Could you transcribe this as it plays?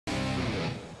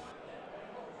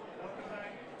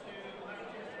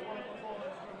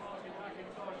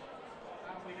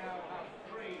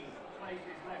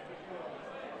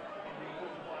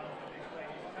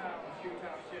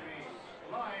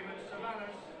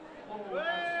Pool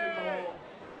and Super Hall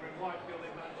in Whitefield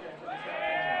in Manchester this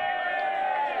afternoon.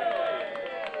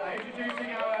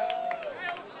 Introducing our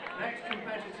next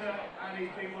competitor, and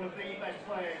he's been one of the best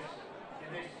players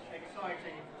in this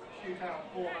exciting shootout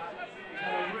format. He's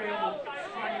had a real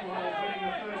stranglehold, winning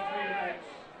the first 3 events.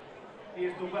 He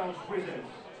is the Welsh Wizard.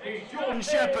 He's Jordan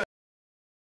Shepherd.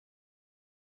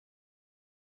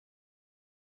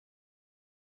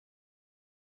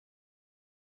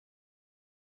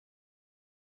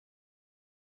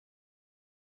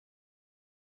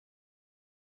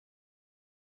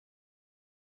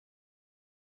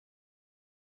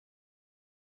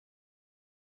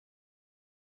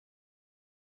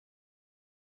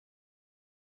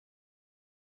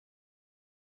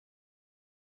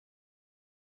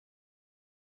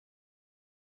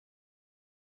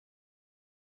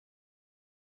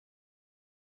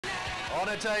 On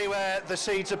a day where the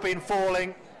seeds have been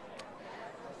falling,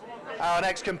 our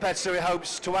next competitor, he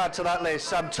hopes to add to that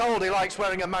list. I'm told he likes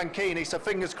wearing a mankini, so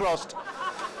fingers crossed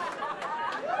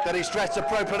that he's dressed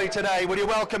appropriately today. Will you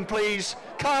welcome, please,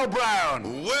 Kyle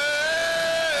Brown? Well,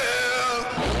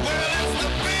 it's the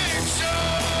big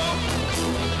show.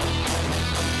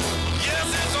 Yes,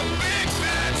 it's a big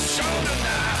bad show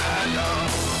tonight.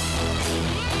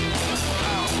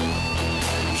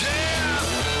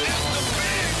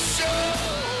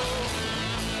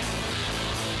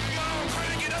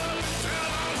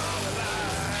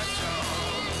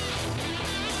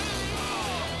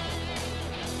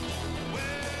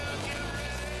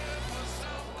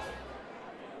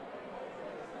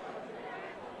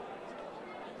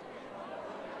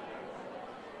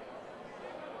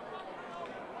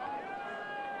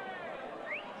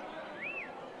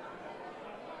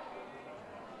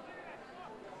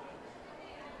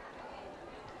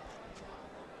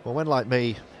 Well, when, like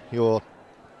me, you're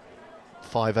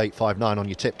 5'8", 5'9" on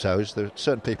your tiptoes, there are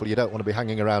certain people you don't want to be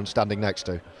hanging around standing next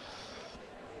to.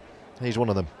 He's one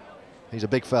of them. He's a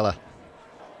big fella.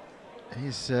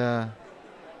 He's, I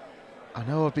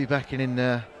know I'll be back in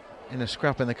a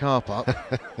scrap in the car park.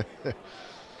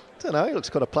 Don't know, he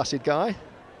looks quite a placid guy.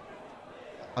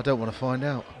 I don't want to find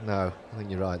out. No, I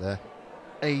think you're right there.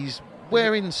 He's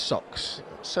wearing socks.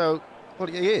 So, well,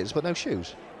 he is, but no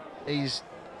shoes. He's...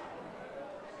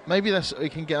 Maybe that's so he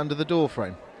can get under the door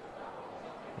frame.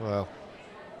 Well,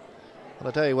 on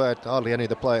a day where hardly any of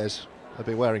the players would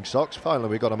be wearing socks, finally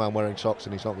we got a man wearing socks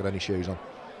and he's not got any shoes on.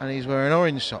 And he's wearing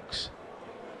orange socks.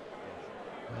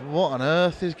 What on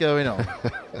earth is going on?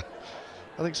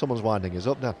 I think someone's winding us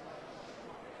up now.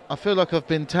 I feel like I've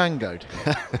been tangoed.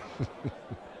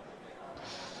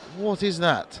 What is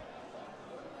that?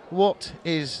 What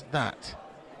is that?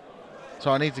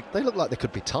 So I need to... They look like they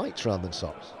could be tights rather than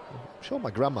socks. I'm sure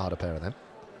my grandma had a pair of them.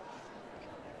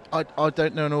 I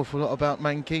don't know an awful lot about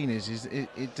mankinis.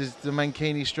 Does the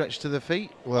mankini stretch to the feet?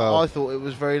 Well, I thought it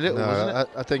was very little, no, wasn't it?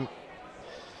 I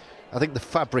think the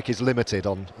fabric is limited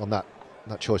on that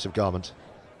choice of garment.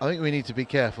 I think we need to be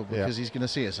careful because he's going to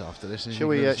see us after this. Shall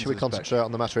we concentrate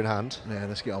on the matter in hand? Yeah,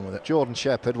 let's get on with it. Jordan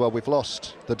Shepherd, well, we've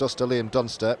lost the duster Liam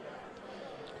Dunster.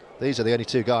 These are the only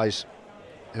 2 guys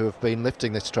who have been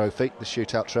lifting this trophy, the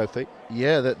shootout trophy.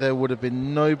 Yeah, that there would have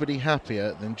been nobody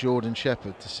happier than Jordan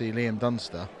Shepherd to see Liam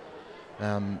Dunster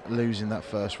losing that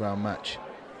first round match,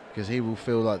 because he will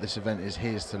feel like this event is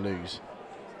his to lose.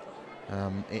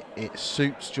 It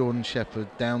suits Jordan Shepherd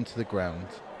down to the ground.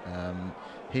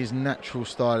 His natural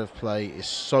style of play is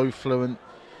so fluent.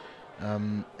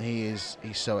 He's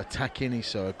so attacking, he's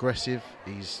so aggressive,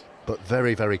 but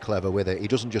very, very clever with it. He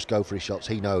doesn't just go for his shots,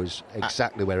 he knows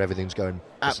exactly where everything's going.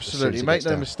 Absolutely, make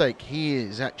no mistake, he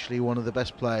is actually one of the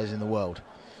best players in the world.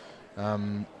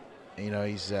 You know,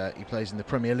 he plays in the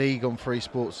Premier League on Free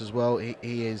Sports as well.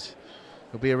 He'll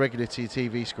be a regular to your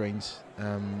TV screens.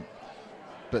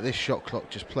 But this shot clock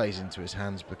just plays into his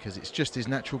hands because it's just his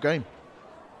natural game.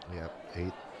 Yeah,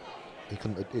 he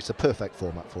can. It's a perfect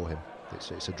format for him.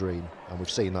 It's a dream, and we've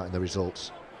seen that in the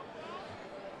results.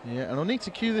 Yeah, and I'll need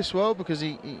to cue this well because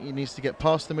he needs to get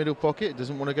past the middle pocket. He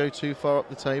doesn't want to go too far up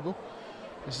the table.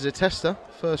 This is a tester,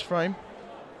 first frame.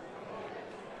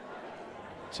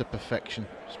 To perfection.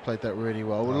 He's played that really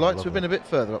well. Would like to have been a bit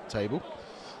further up table.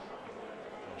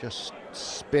 Just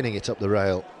spinning it up the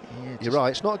rail. Yeah, you're right,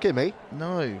 it's not a gimme.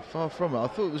 No, far from it. I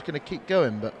thought it was going to keep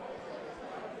going, but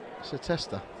it's a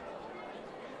tester.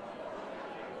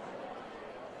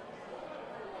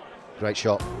 Great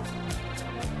shot.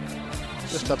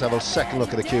 Just had to have a second look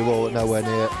at the cue ball, but nowhere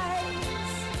near.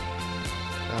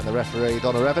 And the referee,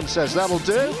 Donna Evans, says that'll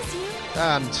do.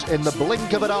 And in the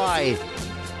blink of an eye,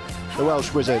 the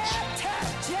Welsh Wizard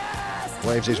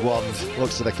waves his wand,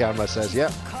 looks to the camera, says,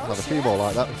 yep, I'll have a few more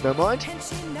like that, if you don't mind.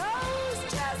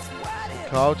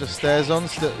 Kyle just stares on,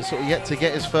 sort of yet to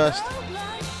get his first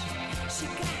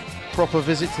proper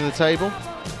visit to the table.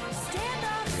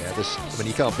 Yeah, I mean,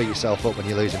 you can't beat yourself up when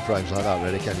you're losing frames like that,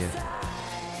 really, can you?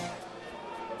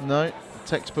 No,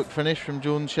 textbook finish from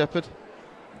Jordan Shepherd,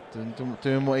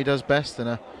 doing what he does best, and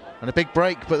a big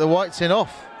break, but the white's in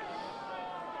off.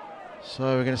 So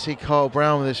we're going to see Kyle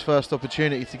Brown with his first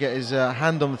opportunity to get his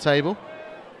hand on the table.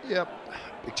 Yep,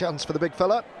 big chance for the big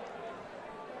fella.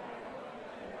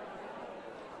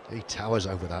 He towers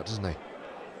over that, doesn't he?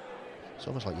 It's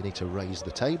almost like you need to raise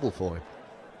the table for him.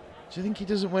 Do you think he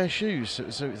doesn't wear shoes,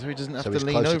 so he doesn't have to he's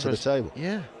lean over closer to the table?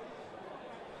 Yeah.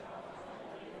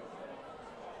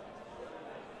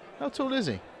 How tall is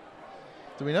he?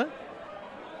 Do we know?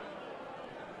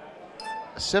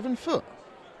 7 foot.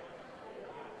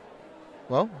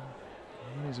 Well,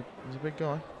 he's a big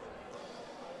guy.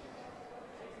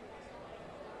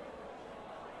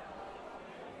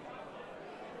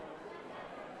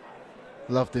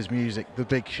 Loved his music. The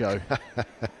Big Show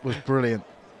was brilliant.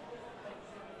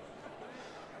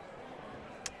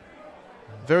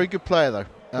 Very good player, though.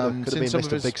 Could have been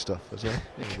Mr. Big Stuff as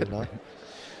well.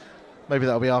 Maybe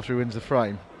that'll be after he wins the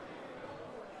frame.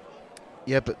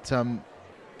 Yeah, but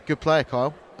good player,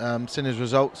 Kyle. Seen his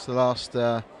results the last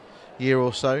year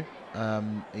or so.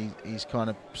 He's kind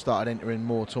of started entering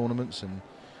more tournaments and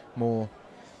more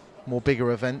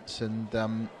bigger events, and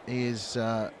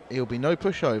he'll be no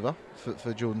pushover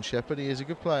for Jordan Shepherd. He is a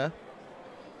good player.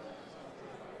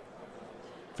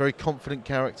 Very confident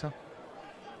character.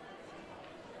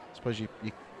 I suppose you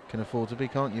can afford to be,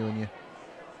 can't you? And you.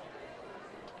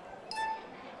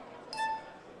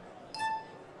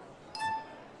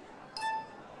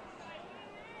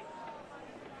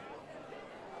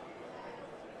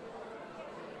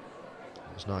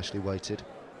 It's nicely weighted.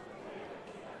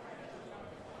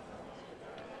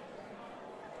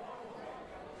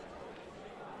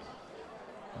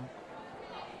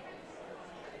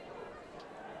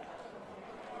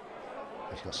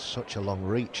 He's got such a long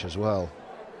reach as well.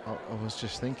 I was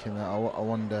just thinking that. I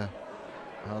wonder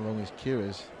how long his cue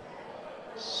is.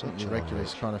 Such a regular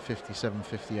is kind of 57,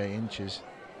 58 inches.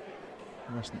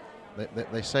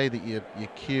 They say that your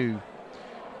cue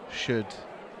should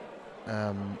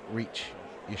reach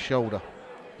your shoulder.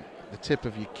 The tip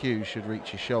of your cue should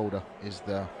reach your shoulder.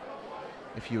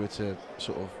 If you were to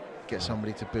sort of get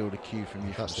somebody to build a cue from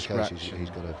you from scratch. That's the case. He's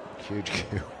got a huge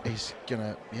cue. He's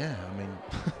gonna, yeah. I mean,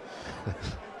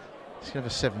 he's gonna have a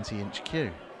 70-inch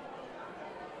cue.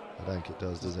 I don't think it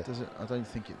does it? Does it? I don't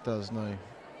think it does. No. I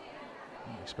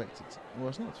don't expect it. Well,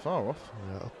 it's not far off.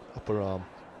 Yeah, upper arm.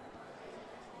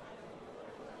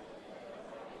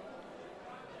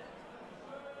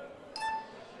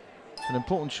 It's an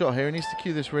important shot here. He needs to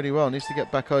cue this really well. He needs to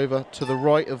get back over to the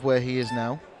right of where he is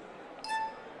now.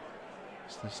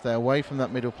 So stay away from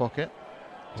that middle pocket.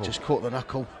 He's just caught the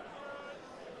knuckle.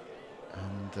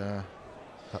 And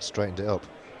that straightened it up.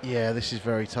 Yeah, this is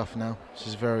very tough now. This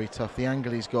is very tough. The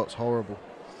angle he's got's horrible.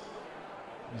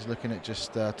 He's looking at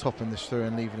just topping this through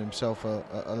and leaving himself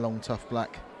a long, tough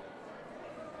black.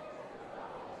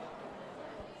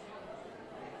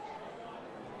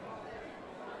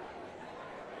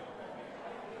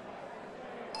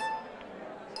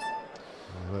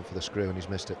 He went for the screw and he's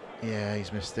missed it. Yeah,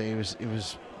 he's missed it. It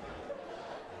was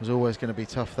always going to be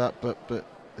tough, that, but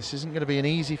this isn't going to be an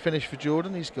easy finish for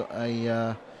Jordan. He's got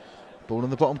a ball on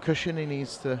the bottom cushion he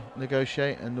needs to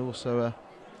negotiate, and also a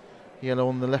yellow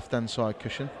on the left-hand side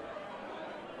cushion.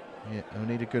 Yeah, he'll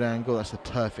need a good angle. That's the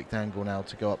perfect angle now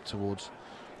to go up towards,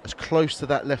 as close to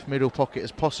that left middle pocket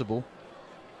as possible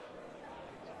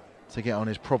to get on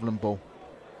his problem ball.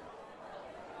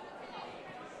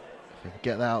 If he can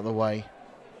get that out of the way,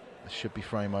 this should be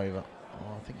frame over.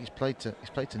 Oh, I think he's played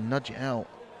to nudge it out,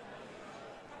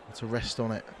 to rest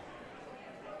on it.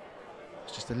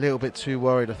 It's just a little bit too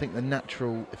worried. I think the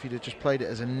natural, if he'd have just played it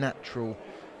as a natural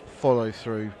follow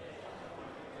through,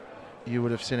 you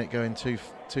would have seen it going too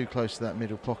close to that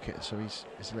middle pocket. So he's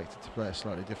elected to play it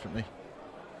slightly differently.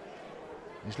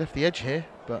 He's left the edge here,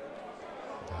 but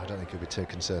no, I don't think he'll be too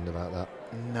concerned about that.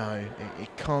 No, he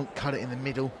can't cut it in the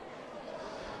middle.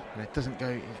 And it doesn't go,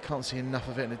 you can't see enough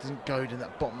of it, and it doesn't go in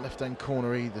that bottom left-hand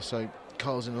corner either, so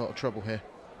Kyle's in a lot of trouble here.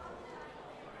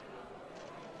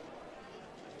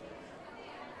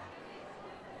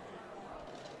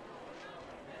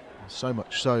 So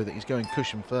much so that he's going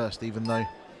cushion first, even though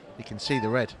he can see the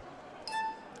red.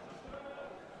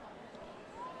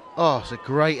 Oh, it's a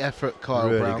great effort, Kyle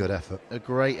Brown. Really good effort. A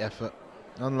great effort.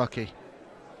 Unlucky.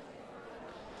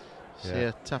 Yeah. See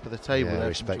a tap of the table there.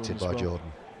 Respected by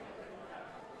Jordan.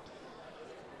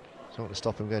 Don't want to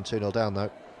stop him going 2-0 down though.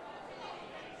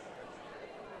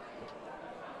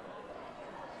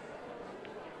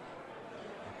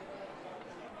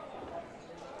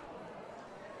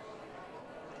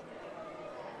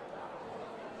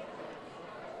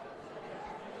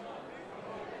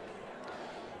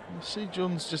 See,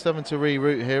 John's just having to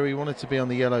reroute here. He wanted to be on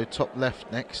the yellow top left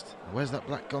next. Where's that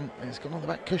black gone? It's gone on the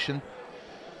back cushion.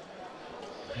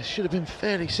 It should have been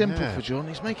fairly simple for John.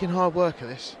 He's making hard work of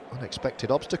this. Unexpected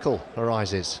obstacle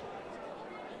arises.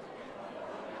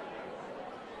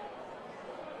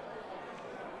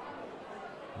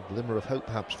 A glimmer of hope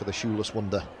perhaps for the shoeless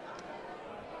wonder.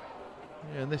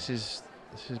 Yeah, and this is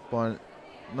by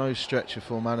no stretch of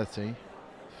formality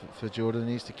for Jordan.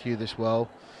 He needs to cue this well.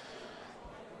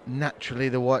 Naturally,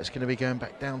 the white's going to be going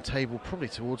back down table, probably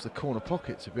towards the corner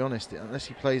pocket, to be honest, unless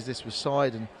he plays this with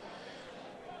side. And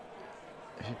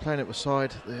if you're playing it with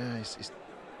side, that's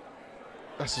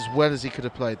as well as he could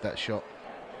have played that shot.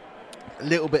 A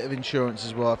little bit of insurance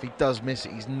as well. If he does miss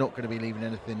it, he's not going to be leaving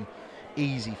anything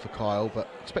easy for Kyle, but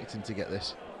expect him to get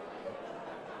this.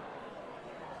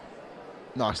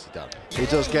 Nicely done. He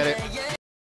does get it.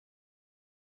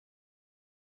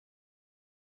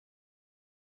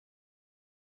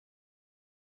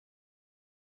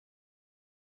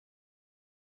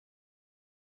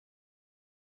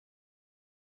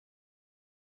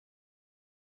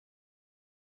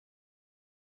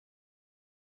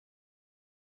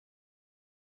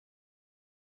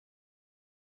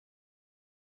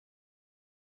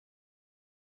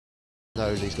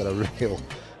 Knows he's got a real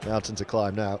mountain to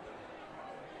climb now.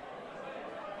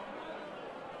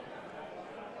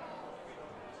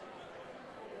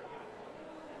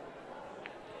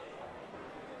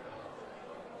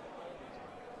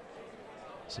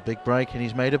 It's a big break and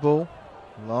he's made a ball.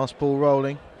 Last ball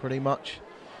rolling, pretty much.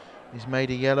 He's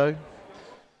made a yellow.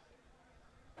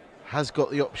 Has got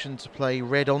the option to play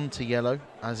red onto yellow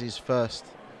as his first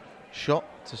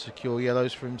shot to secure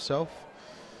yellows for himself.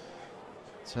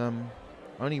 But,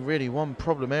 only really one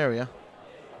problem area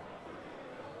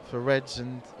for reds,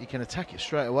 and he can attack it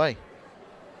straight away.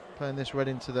 Playing this red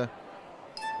into the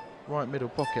right middle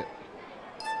pocket.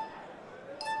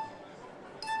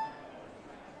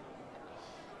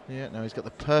 Yeah, now he's got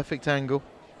the perfect angle.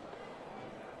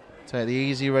 Take the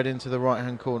easy red into the right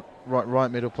hand corner,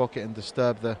 right middle pocket, and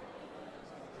disturb the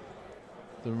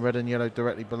red and yellow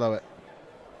directly below it.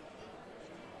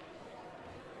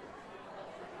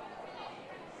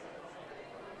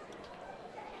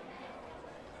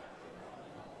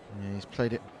 Yeah, he's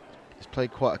played it. He's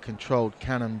played quite a controlled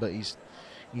cannon, but he's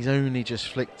only just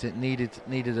flicked it.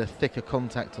 Needed a thicker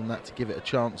contact on that to give it a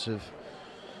chance of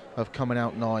coming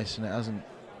out nice, and it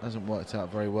hasn't worked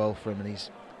out very well for him. And he's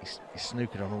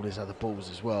snookered on all his other balls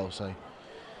as well. So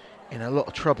in a lot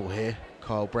of trouble here,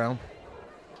 Kyle Brown.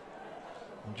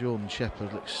 And Jordan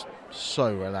Shepherd looks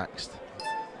so relaxed.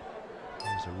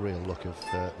 There's a real look of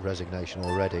resignation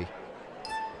already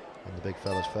on the big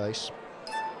fella's face.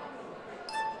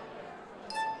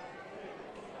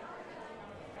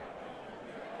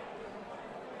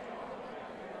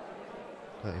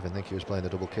 I don't even think he was playing the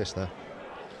double kiss there.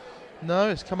 No,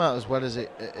 it's come out as well as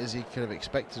he could have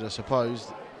expected, I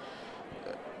suppose.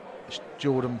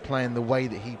 Jordan playing the way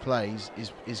that he plays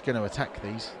is going to attack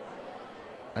these,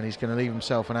 and he's going to leave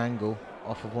himself an angle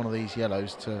off of one of these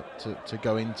yellows to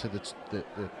go into the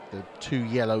two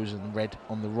yellows and red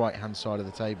on the right hand side of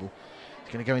the table.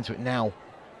 He's going to go into it now.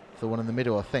 The one in the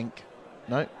middle, I think.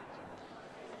 No,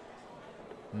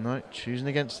 choosing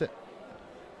against it.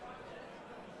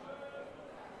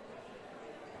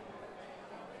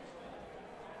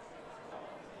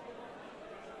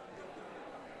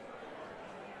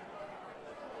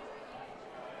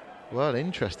 Well,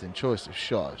 interesting choice of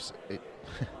shots.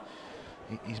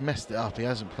 He's messed it up. He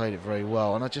hasn't played it very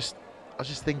well, and I just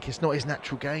think it's not his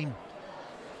natural game.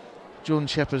 Jordan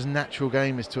Shepherd's natural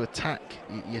game is to attack.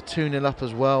 You're 2-0 up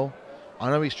as well. I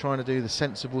know he's trying to do the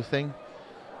sensible thing,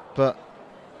 but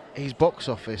he's box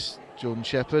office, Jordan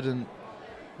Shepherd, and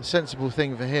the sensible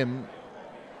thing for him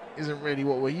isn't really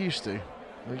what we're used to.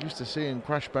 We're used to seeing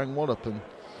crash, bang, wallop and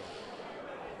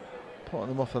potting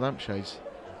them off the lampshades.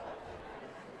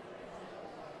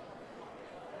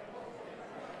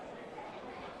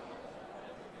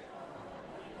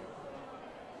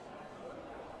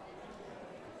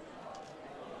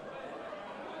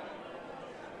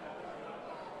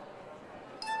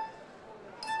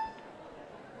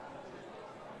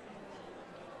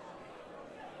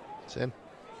 It's in.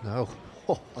 No.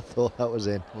 Oh, I thought that was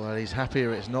in. Well, he's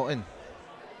happier it's not in,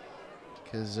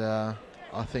 because I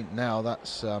think now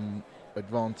that's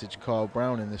advantage Kyle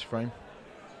Brown in this frame.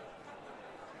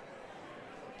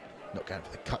 Not going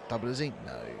for the cut double, is he?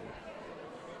 No.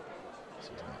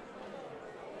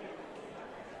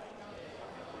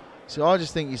 So I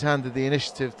just think he's handed the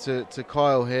initiative to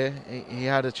Kyle here. He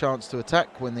had a chance to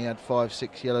attack when they had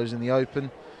 5-6 yellows in the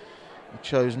open. He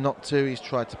chose not to. He's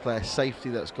tried to play a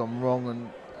safety that's gone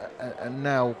wrong, and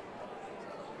now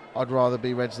I'd rather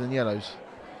be reds than yellows.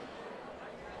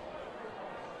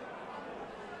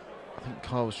 I think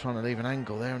Kyle was trying to leave an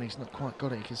angle there and he's not quite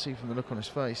got it. You can see from the look on his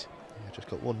face. Yeah, just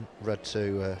got one red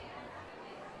to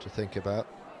think about.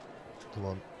 The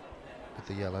one with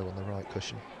the yellow on the right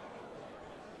cushion.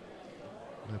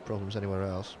 No problems anywhere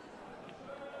else.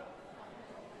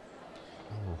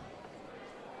 Oh.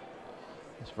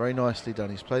 It's very nicely done.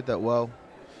 He's played that well.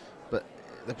 But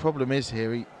the problem is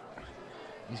here,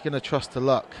 he's going to trust to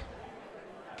luck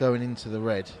going into the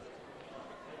red.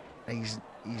 He's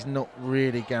not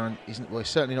really guaranteed. Well, he's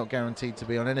certainly not guaranteed to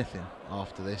be on anything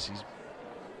after this.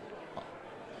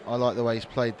 I like the way he's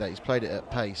played that. He's played it at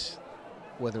pace.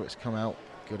 Whether it's come out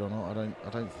good or not, I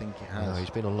don't think it has. No, he's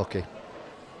been unlucky.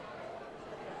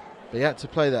 But he had to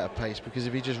play that at pace, because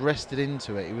if he just rested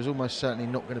into it, he was almost certainly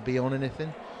not going to be on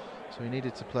anything. So he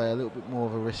needed to play a little bit more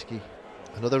of a risky.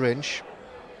 Another inch.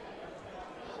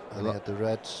 And he had the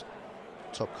reds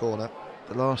top corner.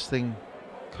 The last thing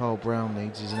Kyle Brown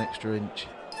needs is an extra inch.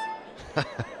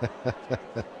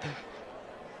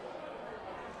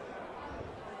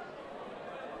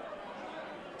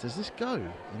 Does this go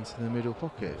into the middle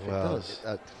pocket? If Well, it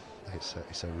does.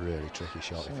 It's a really tricky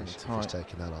shot if he's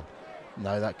taking that on.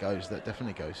 No, that goes. That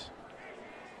definitely goes.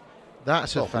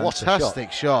 That's a what a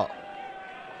fantastic shot.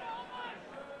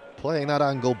 Playing that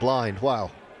angle blind,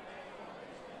 wow.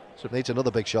 So needs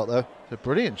another big shot though. It's a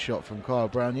brilliant shot from Kyle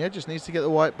Brown. Yeah, just needs to get the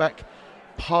white back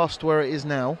past where it is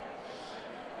now.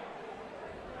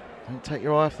 Don't take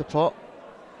your eye off the pot.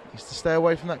 Needs to stay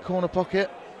away from that corner pocket.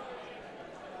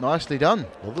 Nicely done.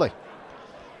 Lovely.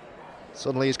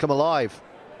 Suddenly he's come alive.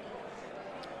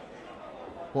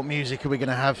 What music are we going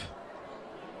to have?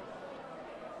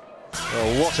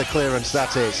 Oh, what a clearance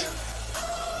that is.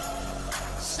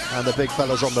 And the big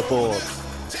fella's on the board.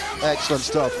 Excellent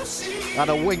stuff. And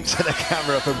a wink to the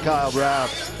camera from Kyle Brown.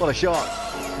 What a shot.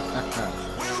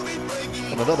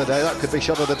 On another day, that could be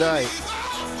shot of the day.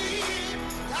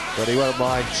 But he won't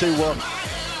mind. 2-1.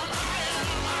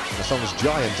 The song's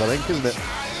Giant, I think, isn't it?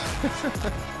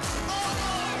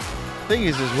 Thing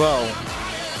is as well,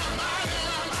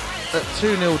 at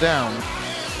 2-0 down.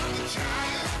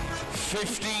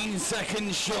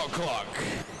 15-second shot clock.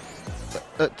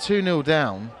 At 2-0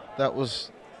 down, that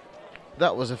was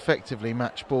effectively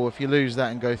match ball. If you lose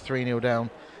that and go 3-0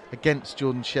 down against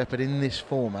Jordan Shepherd in this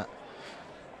format,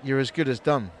 you're as good as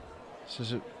done. So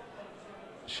it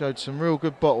showed some real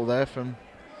good bottle there from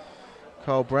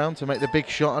Kyle Brown to make the big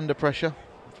shot under pressure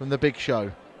from the big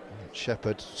show.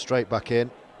 Shepherd straight back in.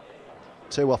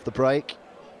 2 off the break.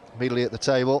 Immediately at the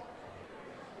table.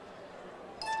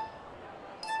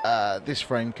 This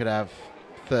frame could have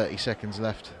 30 seconds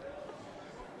left.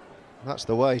 That's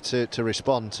the way to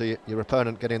respond to your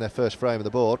opponent getting their first frame of the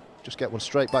board. Just get one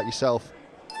straight back yourself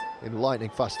in lightning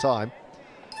fast time.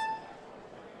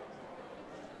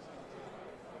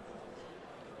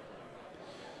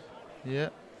 Yeah,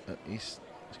 he's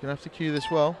going to have to cue this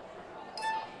well.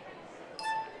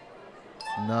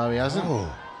 No, he hasn't. Oh.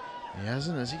 He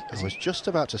hasn't, has he? I was just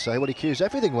about to say, well, he cues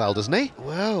everything well, doesn't he?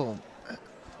 Well,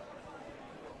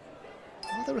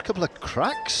 Are there a couple of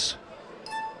cracks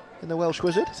in the Welsh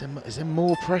Wizard? is there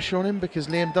more pressure on him because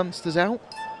Liam Dunster's out?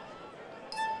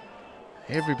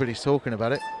 Everybody's talking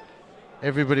about it.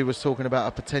 Everybody was talking about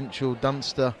a potential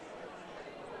Dunster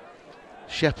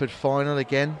Shepherd final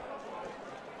again.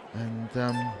 And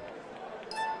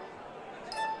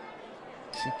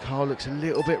see, Carl looks a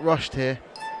little bit rushed here.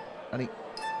 And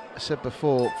I said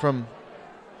before,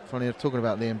 funny enough, talking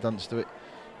about Liam Dunster,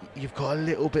 you've got a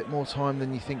little bit more time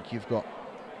than you think you've got.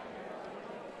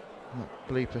 That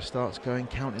bleeper starts going,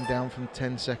 counting down from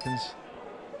 10 seconds.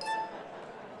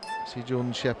 See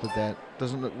Jordan Shepherd there,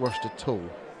 doesn't look rushed at all.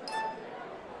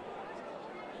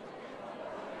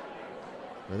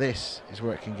 But this is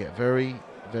where it can get very,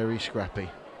 very scrappy.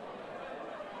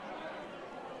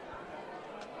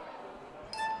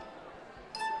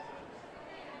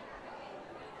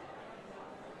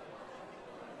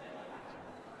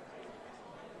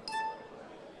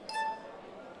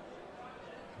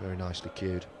 Very nicely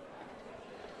cued.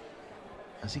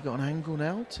 Has he got an angle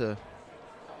now to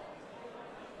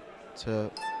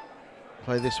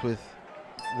play this with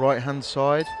right hand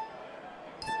side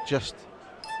just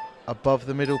above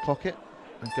the middle pocket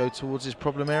and go towards his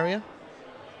problem area?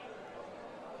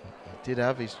 He did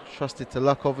have, he's trusted to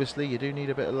luck obviously. You do need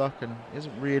a bit of luck and he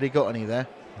hasn't really got any there.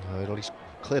 No, he's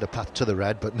cleared a path to the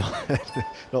red, but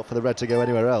not for the red to go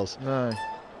anywhere else. No.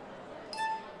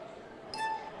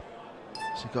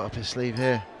 So got up his sleeve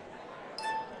here.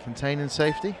 Containing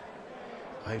safety.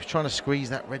 Oh, he was trying to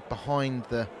squeeze that red behind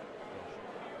the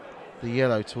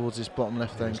yellow towards his bottom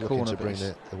left hand corner. Looking to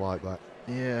bring the white back.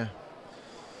 Yeah.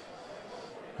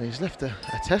 He's left a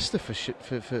tester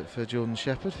for Jordan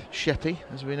Shepherd. Sheppy,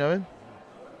 as we know him.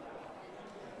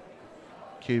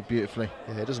 Cued beautifully.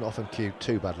 Yeah, he doesn't often cue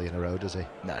too badly in a row, does he?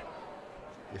 No.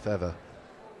 If ever.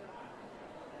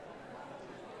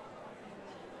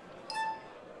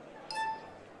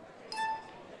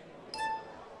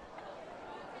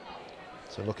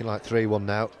 So looking like 3-1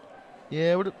 now.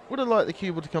 Yeah, would have liked the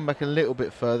cue ball to come back a little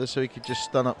bit further so he could just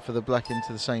stun up for the black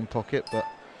into the same pocket, but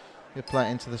he'll play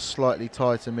it into the slightly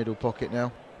tighter middle pocket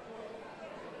now.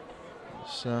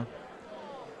 It's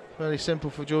fairly simple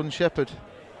for Jordan Shepherd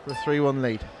for a 3-1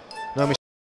 lead. No,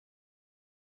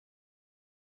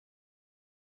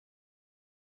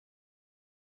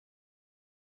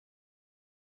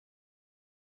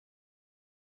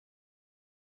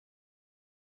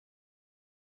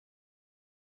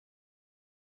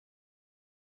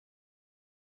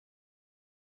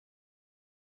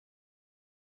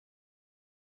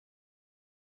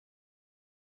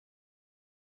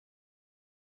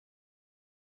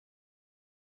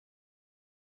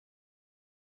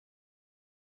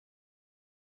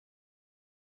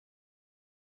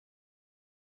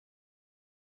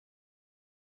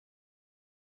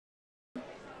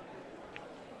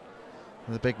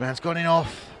 The big man's gone in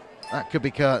off. That could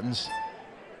be curtains.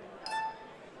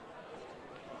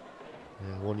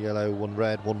 yeah, 1 yellow, 1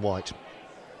 red, 1 white.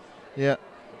 Yeah,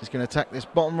 he's going to attack this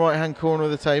bottom right-hand corner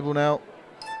of the table now.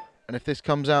 And if this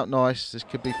comes out nice, this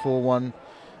could be 4-1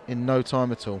 in no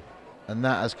time at all. And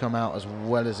that has come out as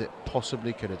well as it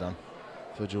possibly could have done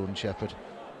for Jordan Shepherd.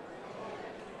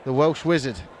 The Welsh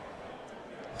Wizard,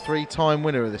 3-time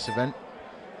winner of this event.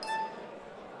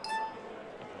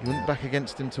 You wouldn't back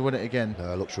against him to win it again.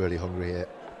 No, looks really hungry here.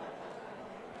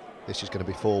 This is going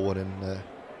to be 4-1 in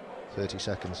 30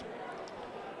 seconds.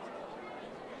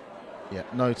 Yeah,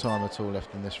 no time at all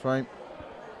left in this frame.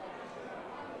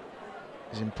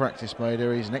 He's in practice mode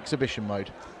here, he's in exhibition mode.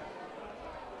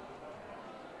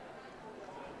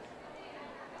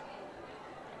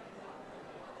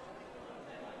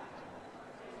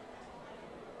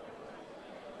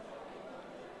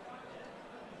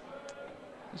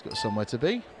 He's got somewhere to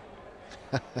be.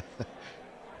 Well,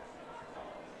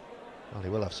 he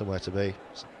will have somewhere to be.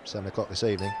 7 o'clock this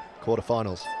evening,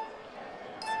 quarter-finals.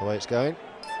 The way it's going.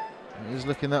 It is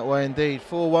looking that way indeed.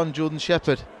 4-1 Jordan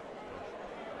Shepherd.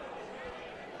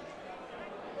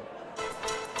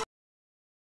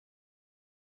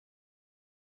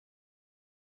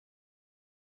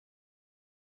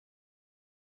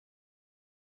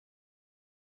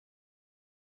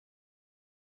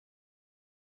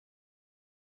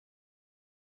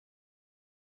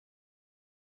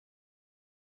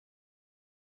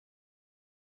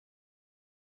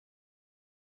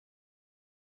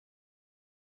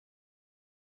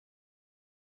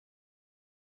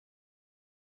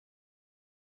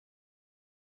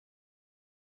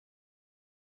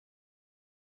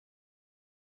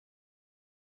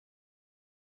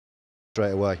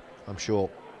 Straight away, I'm sure.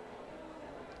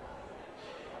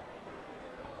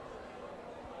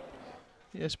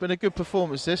 Yeah, it's been a good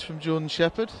performance this from Jordan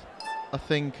Shepherd. I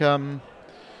think seen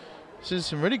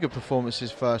some really good performances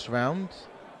first round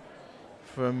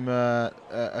from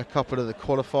a couple of the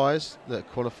qualifiers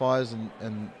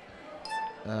and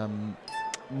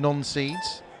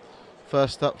non-seeds.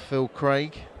 First up, Phil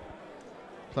Craig,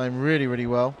 playing really, really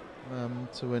well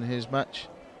to win his match.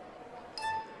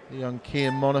 The young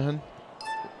Cian Monaghan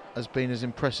has been as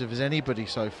impressive as anybody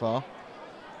so far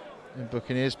in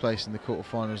booking his place in the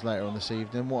quarterfinals later on this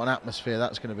evening. What an atmosphere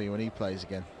that's going to be when he plays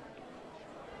again.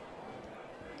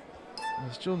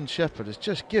 As Jordan Shepherd has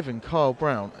just given Kyle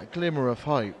Brown a glimmer of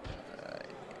hope.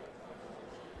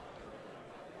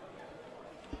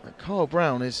 Kyle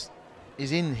Brown is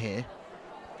in here,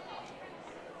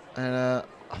 and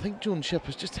I think Jordan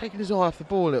Shepherd's just taken his eye off the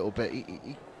ball a little bit.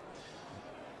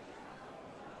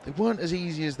 They weren't as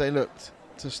easy as they looked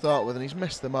to start with, and he's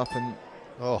messed them up. And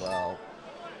well,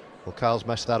 Kyle's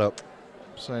messed that up.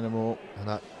 Say no more. And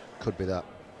that could be that.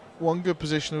 One good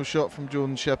positional shot from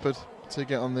Jordan Shepherd to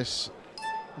get on this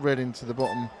red into the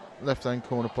bottom left-hand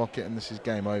corner pocket, and this is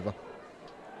game over.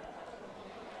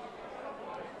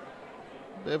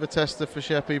 Bit of a tester for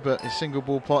Sheppy, but he's single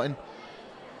ball potting.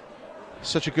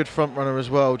 Such a good front runner as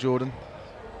well, Jordan.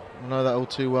 I know that all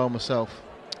too well myself.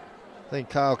 I think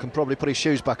Kyle can probably put his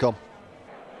shoes back on.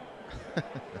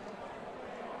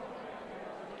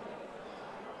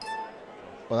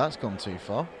 Well, that's gone too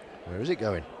far. Where is it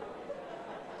going?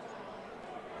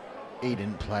 He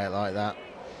didn't play it like that.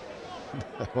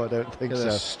 No, I don't think so.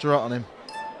 Strut on him.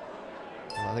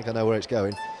 Well, I think I know where it's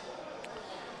going.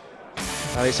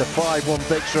 And it's a 5-1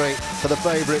 victory for the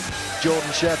favourite,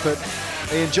 Jordan Shepherd.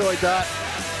 He enjoyed that.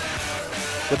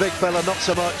 The big fella not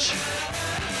so much.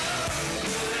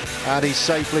 And he's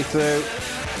safely through.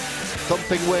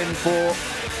 Thumping win for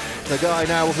the guy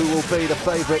now who will be the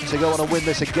favourite to go on and win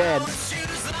this again.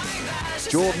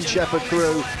 Jordan Shepherd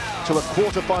through to a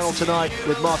quarter-final tonight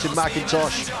with Martin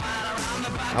McIntosh.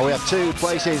 And we have 2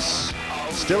 places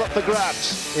still up for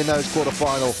grabs in those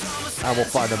quarter-final, and we'll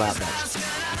find them out next.